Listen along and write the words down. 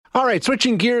All right,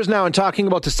 switching gears now and talking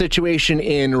about the situation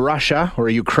in Russia, or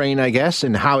Ukraine, I guess,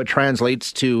 and how it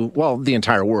translates to, well, the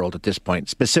entire world at this point,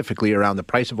 specifically around the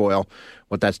price of oil,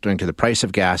 what that's doing to the price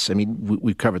of gas. I mean,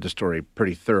 we covered the story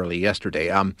pretty thoroughly yesterday.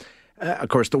 Of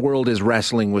course, the world is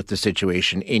wrestling with the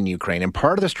situation in Ukraine, and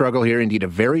part of the struggle here, indeed a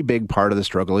very big part of the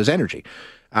struggle, is energy.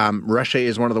 Russia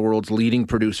is one of the world's leading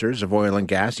producers of oil and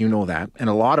gas, you know that, and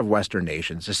a lot of Western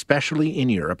nations, especially in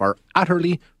Europe, are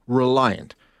utterly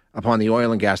reliant upon the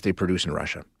oil and gas they produce in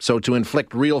Russia. So to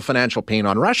inflict real financial pain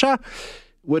on Russia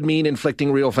would mean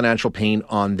inflicting real financial pain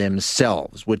on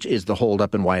themselves, which is the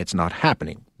holdup and why it's not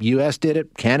happening. U.S. did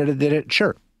it, Canada did it,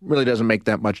 sure. Really doesn't make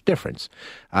that much difference.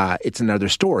 It's another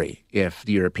story if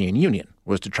the European Union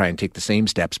was to try and take the same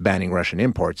steps banning Russian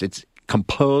imports. It's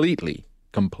completely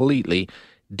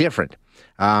different.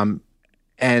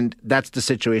 And that's the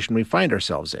situation we find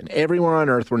ourselves in. Everywhere on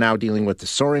earth, we're now dealing with the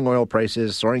soaring oil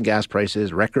prices, soaring gas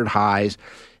prices, record highs.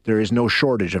 There is no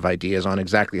shortage of ideas on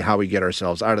exactly how we get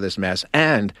ourselves out of this mess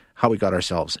and how we got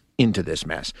ourselves into this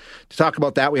mess. To talk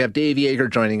about that, we have Dave Yeager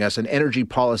joining us, an energy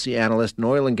policy analyst, an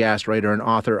oil and gas writer, and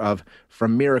author of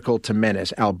From Miracle to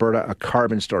Menace, Alberta, a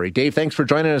Carbon Story. Dave, thanks for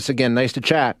joining us again. Nice to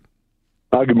chat.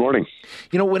 Good morning.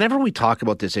 You know, whenever we talk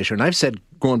about this issue, and I've said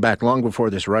going back long before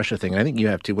this Russia thing, and I think you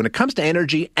have too, when it comes to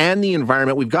energy and the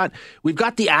environment, we've got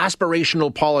the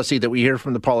aspirational policy that we hear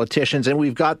from the politicians, and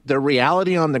we've got the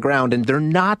reality on the ground, and they're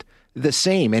not the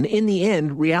same. And in the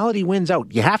end, reality wins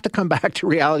out. You have to come back to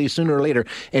reality sooner or later,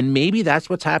 and maybe that's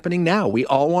what's happening now. We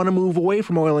all want to move away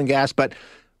from oil and gas, but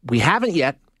we haven't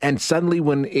yet, and suddenly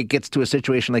when it gets to a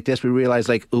situation like this, we realize,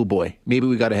 like, oh boy, maybe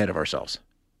we got ahead of ourselves.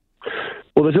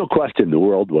 Well, there's no question the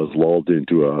world was lulled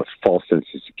into a false sense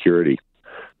of security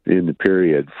in the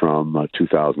period from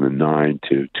 2009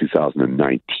 to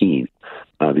 2019.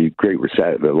 The Great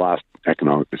Recession, the last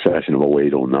economic recession of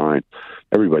 08-09,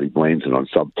 everybody blames it on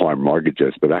subprime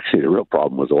mortgages, but actually the real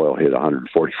problem was oil hit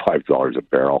 $145 a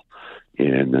barrel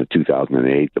in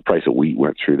 2008. The price of wheat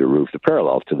went through the roof. The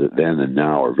parallels to the then and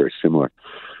now are very similar.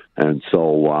 And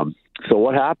so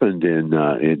what happened in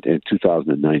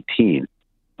 2019,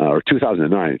 or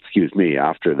 2009,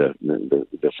 after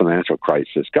the financial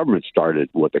crisis, government started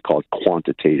what they called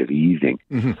quantitative easing,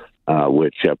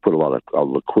 which put a lot of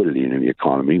liquidity into the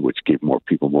economy, which gave more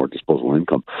people more disposable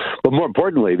income. But more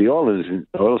importantly, the oil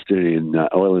industry in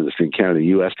Canada and the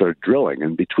U.S. started drilling.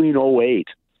 And between 2008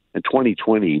 and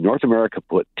 2020, North America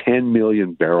put 10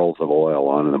 million barrels of oil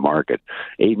onto the market.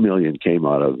 8 million came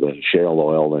out of the shale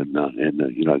oil in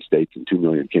the United States, and 2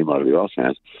 million came out of the oil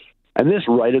sands. And this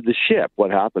righted the ship.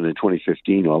 What happened in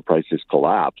 2015, oil prices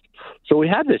collapsed. So we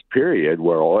had this period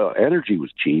where energy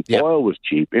was cheap, oil was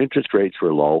cheap, interest rates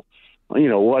were low. You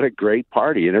know, what a great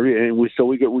party. And we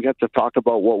got to talk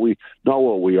about what we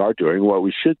are doing, what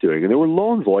we should doing. And there were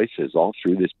lone voices all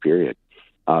through this period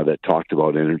that talked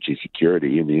about energy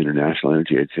security and the international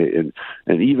energy.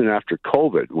 And even after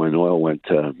COVID, when oil went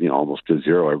almost to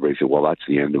zero, everybody said, well, that's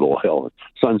the end of oil.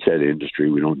 Sunset industry,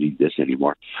 we don't need this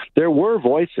anymore. There were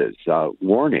voices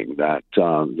warning that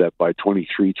by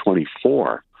 23,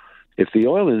 24, if the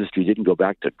oil industry didn't go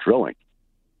back to drilling,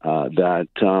 that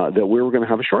we were going to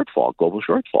have a shortfall, global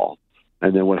shortfall.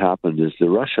 And then what happened is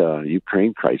the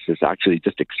Russia-Ukraine crisis actually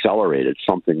just accelerated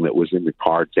something that was in the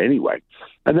cards anyway.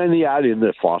 And then you add in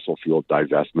the fossil fuel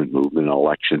divestment movement,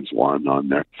 elections won on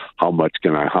there. How much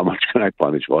can I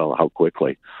punish oil? How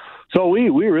quickly? So we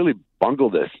really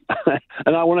bungled this.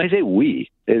 And when I say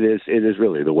we, it is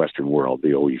really the Western world, the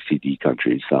OECD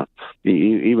countries.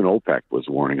 Even OPEC was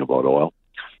warning about oil.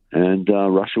 And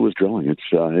Russia was drilling.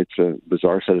 It's a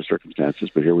bizarre set of circumstances,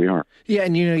 but here we are. Yeah,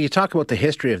 and you talk about the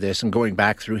history of this and going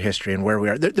back through history and where we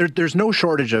are. There's no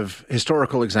shortage of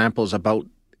historical examples about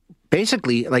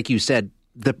basically, like you said,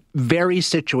 the very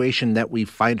situation that we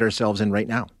find ourselves in right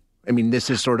now. I mean, this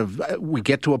is sort of, we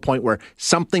get to a point where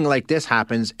something like this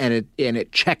happens and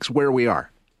it checks where we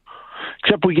are.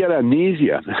 Except we get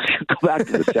amnesia. Go back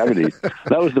to the 70s.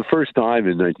 That was the first time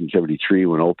in 1973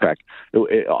 when OPEC,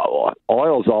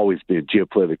 oil's always been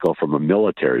geopolitical from a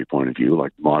military point of view,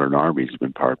 like modern armies have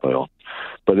been powered by oil.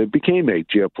 But it became a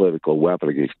geopolitical weapon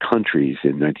against countries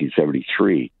in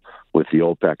 1973 with the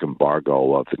OPEC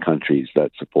embargo of the countries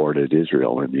that supported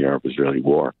Israel in the Arab-Israeli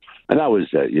war. And that was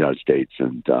the United States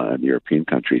and European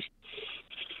countries.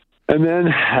 And then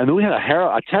we had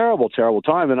a terrible, terrible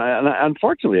time. And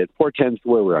unfortunately, it portends to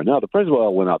where we are now. The price of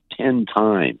oil went up 10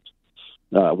 times,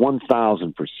 1,000%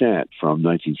 from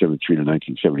 1973 to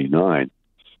 1979.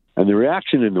 And the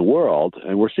reaction in the world,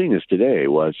 and we're seeing this today,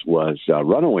 was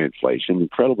runaway inflation,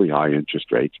 incredibly high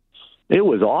interest rates. It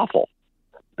was awful.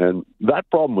 And that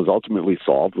problem was ultimately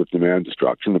solved with demand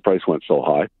destruction. The price went so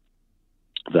high.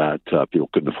 that people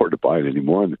couldn't afford to buy it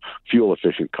anymore, and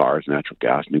fuel-efficient cars, natural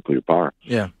gas, nuclear power.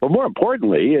 Yeah. But more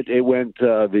importantly, it went.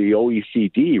 The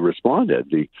OECD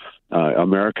responded.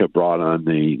 America brought on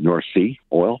the North Sea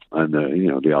oil and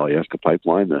the Alaska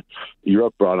pipeline.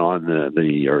 Europe brought on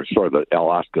the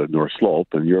Alaska North Slope,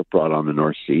 and Europe brought on the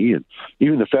North Sea, and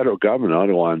even the federal government,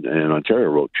 Ottawa and Ontario,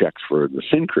 wrote checks for the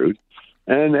Syncrude.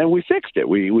 And we fixed it.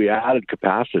 We added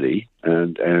capacity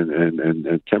and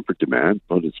tempered demand,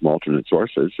 put in some alternate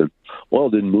sources, and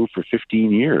oil didn't move for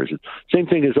 15 years. And same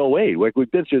thing as '08. Like,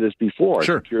 we've been through this before.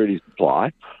 Sure. Security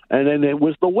supply, and then it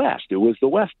was the West. It was the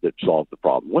West that solved the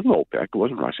problem. It wasn't OPEC. It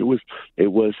wasn't Russia.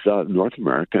 It was North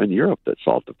America and Europe that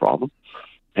solved the problem.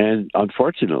 And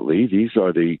unfortunately, these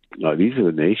are the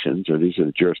nations, or these are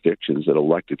the jurisdictions that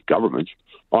elected governments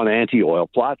on anti-oil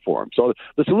platforms. So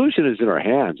the solution is in our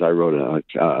hands. I wrote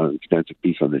an extensive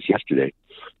piece on this yesterday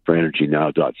for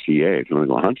EnergyNow.ca. If you want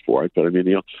to go hunt for it, but I mean,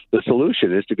 the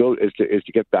solution is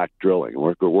to get back drilling.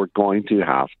 We're going to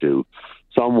have to.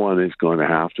 Someone is going to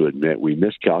have to admit we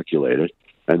miscalculated,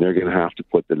 and they're going to have to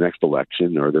put the next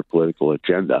election or their political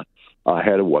agenda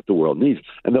ahead of what the world needs.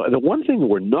 And the one thing that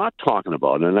we're not talking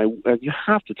about, and you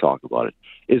have to talk about it,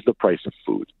 is the price of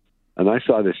food. And I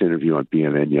saw this interview on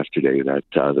BNN yesterday that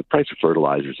the price of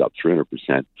fertilizer is up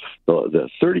 300%. The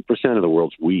 30% of the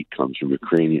world's wheat comes from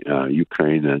Ukraine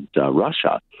and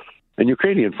Russia. And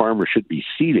Ukrainian farmers should be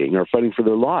seeding or fighting for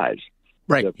their lives.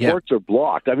 Right. The ports are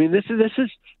blocked. I mean, this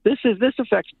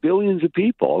affects billions of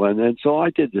people. And so I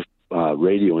did this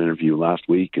radio interview last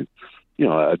week, and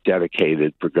a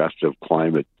dedicated progressive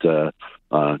climate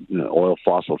oil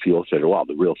fossil fuel said, well,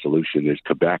 the real solution is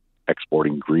Quebec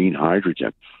exporting green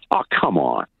hydrogen. Oh, come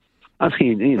on. I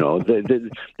mean,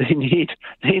 they need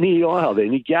oil, they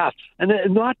need gas, and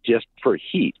not just for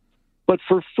heat, but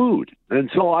for food.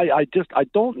 And so I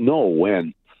don't know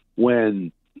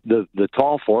when the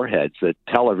tall foreheads that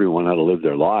tell everyone how to live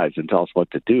their lives and tell us what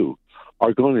to do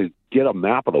are going to get a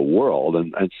map of the world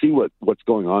and see what's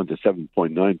going on to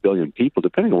 7.9 billion people,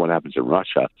 depending on what happens in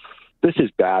Russia. This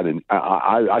is bad, and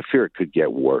I fear it could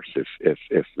get worse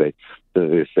if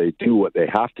they do what they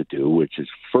have to do, which is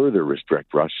further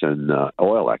restrict Russian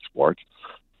oil exports.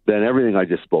 Then everything I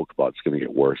just spoke about is going to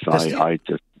get worse. That's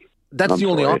the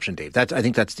only option, Dave. I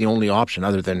think that's the only option,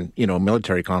 other than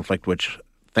military conflict, which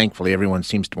thankfully everyone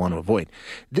seems to want to avoid.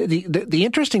 The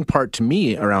interesting part to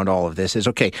me around all of this is,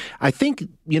 okay, I think,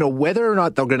 whether or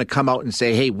not they're going to come out and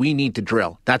say, hey, we need to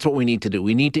drill. That's what we need to do.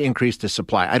 We need to increase the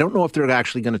supply. I don't know if they're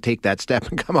actually going to take that step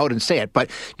and come out and say it, but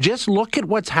just look at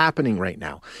what's happening right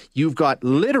now. You've got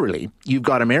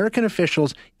American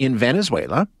officials in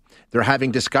Venezuela. They're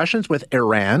having discussions with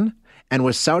Iran and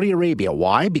with Saudi Arabia.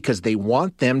 Why? Because they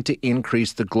want them to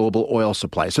increase the global oil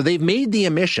supply. So they've made the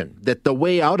admission that the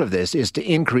way out of this is to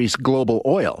increase global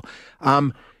oil.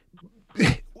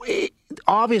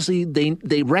 Obviously,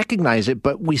 they recognize it,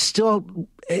 but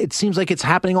it seems like it's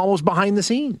happening almost behind the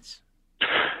scenes.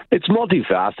 It's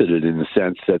multifaceted in the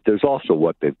sense that there's also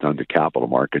what they've done to capital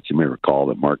markets. You may recall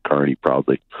that Mark Carney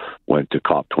probably went to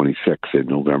COP26 in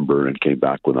November and came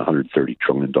back with $130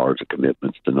 trillion of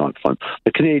commitments to not fund.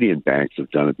 The Canadian banks have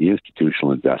done it. The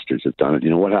institutional investors have done it.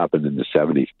 What happened in the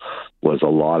 70s was a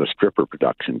lot of stripper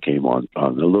production came on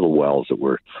the little wells that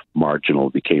were marginal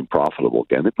became profitable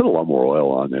again. They put a lot more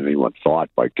oil on than anyone thought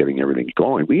by getting everything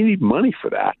going. We need money for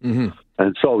that. Mm-hmm.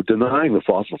 And so denying the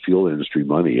fossil fuel industry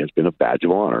money has been a badge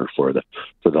of honor for the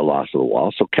last little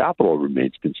while. So capital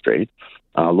remains constrained.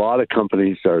 A lot of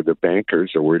companies the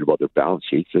bankers are worried about their balance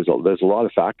sheets. There's a lot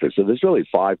of factors. So there's really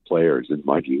 5 players, in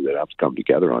my view, that have to come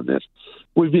together on this.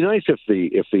 It would be nice if the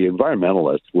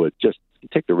environmentalists would just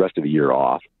take the rest of the year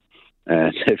off,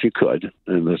 and if you could,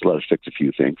 and just let us fix a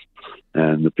few things.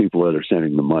 And the people that are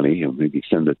sending the money, maybe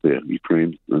send it to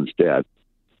Ukraine instead.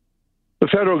 The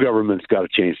federal government's got to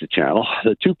change the channel.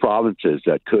 The 2 provinces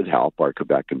that could help are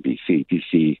Quebec and BC.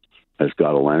 BC has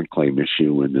got a land claim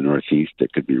issue in the northeast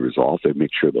that could be resolved. They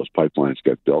make sure those pipelines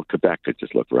get built. Quebec could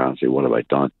just look around and say, what have I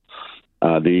done?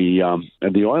 The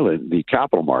oil and the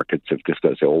capital markets have just got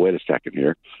to say, well, wait a second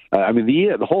here.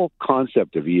 The whole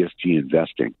concept of ESG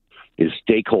investing is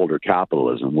stakeholder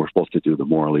capitalism. We're supposed to do the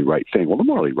morally right thing. Well, the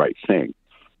morally right thing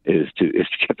is to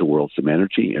get the world some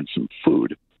energy and some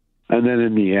food. And then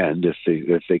in the end,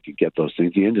 if they could get those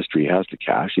things, the industry has the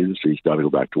cash. The industry's got to go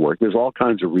back to work. There's all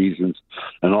kinds of reasons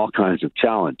and all kinds of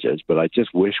challenges, but I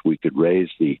just wish we could raise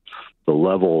the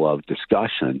level of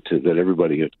discussion that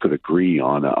everybody could agree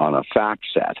on a fact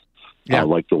set,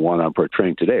 like the one I'm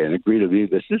portraying today, and agree to be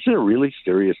this is a really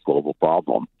serious global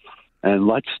problem. And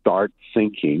let's start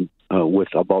thinking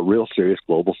about real serious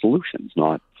global solutions,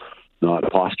 not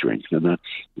posturing. And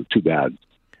that's too bad.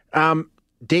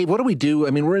 Dave, what do we do?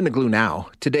 I mean, we're in the glue now,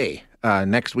 today,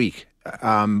 next week.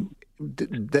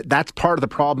 That's part of the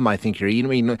problem, I think, here. You know,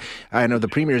 I mean, I know the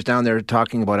Premier's down there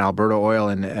talking about Alberta oil,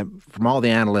 and from all the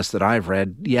analysts that I've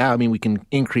read, yeah, I mean, we can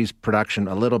increase production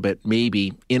a little bit,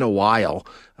 maybe in a while.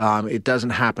 It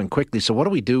doesn't happen quickly. So what do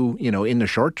we do, you know, in the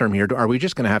short term here? Are we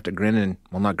just going to have to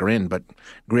not grin, but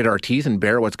grit our teeth and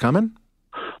bear what's coming?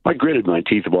 I gritted my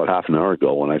teeth about half an hour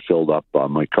ago when I filled up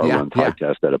my car run test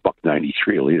at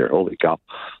 $1.93 a liter. Holy cow!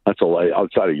 That's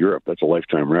outside of Europe. That's a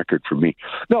lifetime record for me.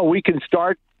 No, we can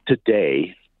start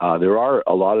today. There are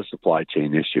a lot of supply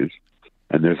chain issues,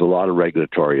 and there's a lot of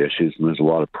regulatory issues, and there's a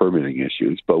lot of permitting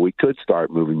issues. But we could start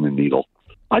moving the needle.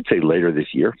 I'd say later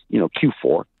this year. You know,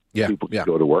 Q4. People could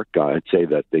go to work. I'd say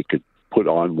that they could put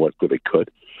on what they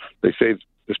could. They say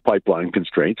there's pipeline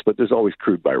constraints, but there's always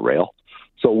crude by rail.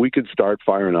 So we could start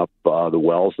firing up the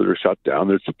wells that are shut down.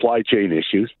 There's supply chain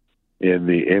issues in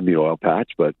the oil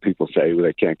patch, but people say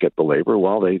they can't get the labor.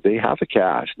 Well, they have the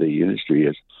cash. The industry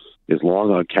is long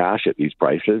on cash at these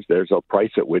prices. There's a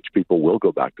price at which people will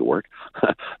go back to work.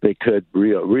 They could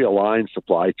realign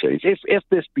supply chains. If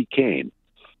this became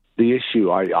the issue,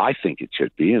 I think it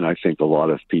should be, and I think a lot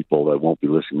of people that won't be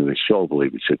listening to this show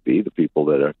believe it should be, the people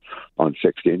that are on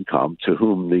fixed income, to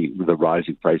whom the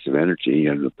rising price of energy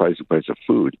and the price of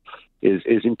food is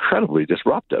incredibly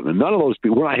disruptive. And none of those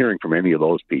people, we're not hearing from any of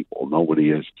those people.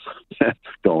 Nobody is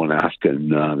going asking.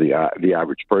 The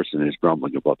average person is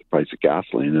grumbling about the price of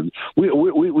gasoline. And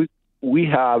we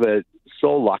have it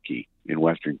so lucky in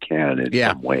Western Canada in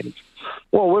some ways.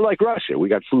 Well, we're like Russia. We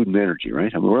got food and energy,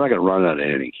 right? I mean, we're not going to run out of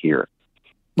anything here.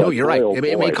 No, you're right.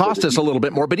 It may cost us a little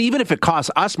bit more, but even if it costs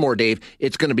us more, Dave,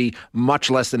 it's going to be much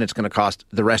less than it's going to cost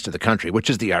the rest of the country, which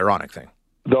is the ironic thing.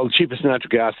 The cheapest natural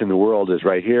gas in the world is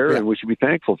right here, and we should be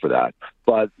thankful for that.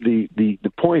 But the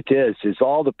point is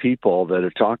all the people that are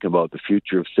talking about the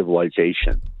future of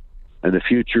civilization and the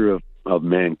future of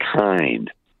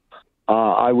mankind,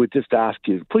 I would just ask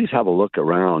you, please have a look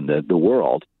around the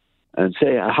world and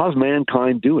say, how's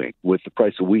mankind doing with the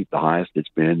price of wheat, the highest it's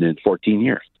been in 14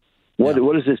 years? What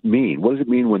does this mean? What does it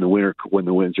mean when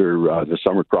the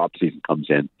summer crop season comes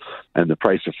in and the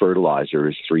price of fertilizer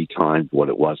is 3 times what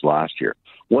it was last year?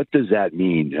 What does that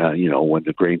mean? When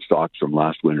the grain stocks from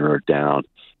last winter are down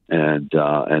and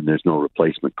there's no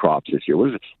replacement crops this year.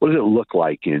 What does it look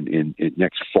like in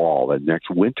next fall and next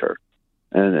winter?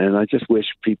 And I just wish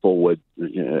people would.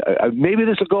 Maybe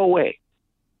this will go away.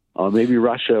 Maybe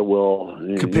Russia will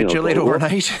capitulate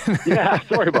overnight. Yeah,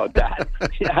 sorry about that.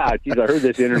 Yeah, geez, I heard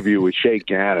this interview with Sheikh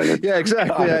Gannon. Yeah,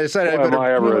 exactly. I decided I'm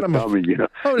going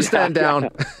to stand down.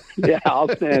 Yeah, I'll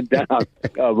stand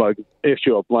down.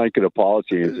 Issue a blanket of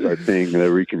policy and start saying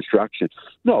the reconstruction.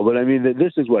 No, but I mean,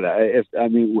 this is what but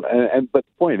the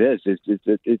point is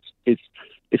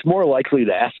it's more likely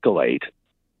to escalate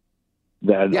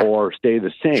or stay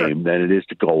the same than it is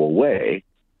to go away.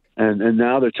 And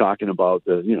now they're talking about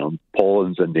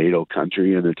Poland's a NATO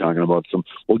country, and they're talking about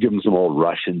we'll give them some old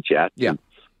Russian jets. Yeah.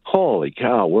 Holy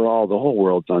cow, the whole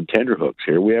world's on tenterhooks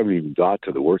here. We haven't even got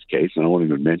to the worst case, and I won't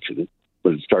even mention it,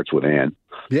 but it starts with N.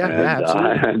 Yeah,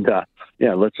 absolutely.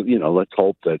 Let's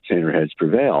hope that saner heads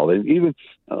prevail. And even,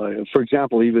 for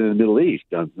example, even in the Middle East,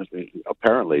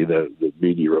 apparently the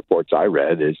media reports I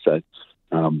read is that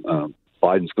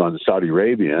Biden's gone to Saudi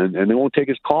Arabia, and they won't take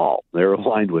his call. They're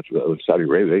aligned with Saudi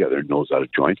Arabia. They got their nose out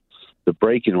of joint. The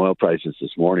break in oil prices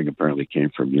this morning apparently came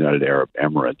from United Arab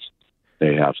Emirates.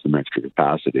 They have some extra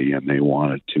capacity, and they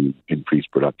wanted to increase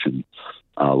production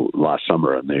last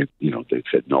summer, and they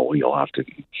said no. You'll have to.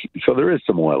 So there is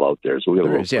some oil out there. So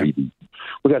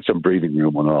we got some breathing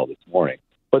room on oil this morning,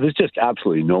 but it's just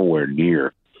absolutely nowhere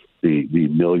near the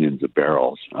millions of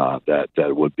barrels that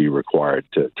would be required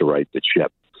to right the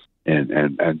ship.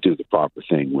 And do the proper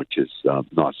thing, which is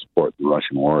not support the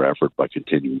Russian war effort by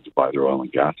continuing to buy their oil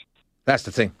and gas. That's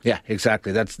the thing. Yeah,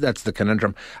 exactly. That's the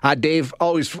conundrum. Dave,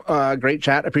 always great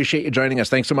chat. Appreciate you joining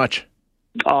us. Thanks so much.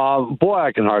 Boy,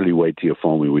 I can hardly wait till you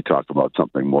phone me. We talk about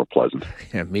something more pleasant.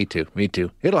 Yeah, me too.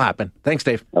 It'll happen. Thanks,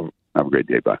 Dave. Have a great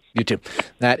day. Bye. You too.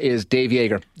 That is Dave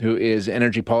Yeager, who is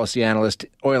energy policy analyst,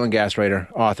 oil and gas writer,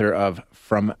 author of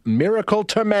From Miracle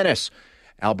to Menace,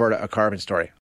 Alberta, A Carbon Story.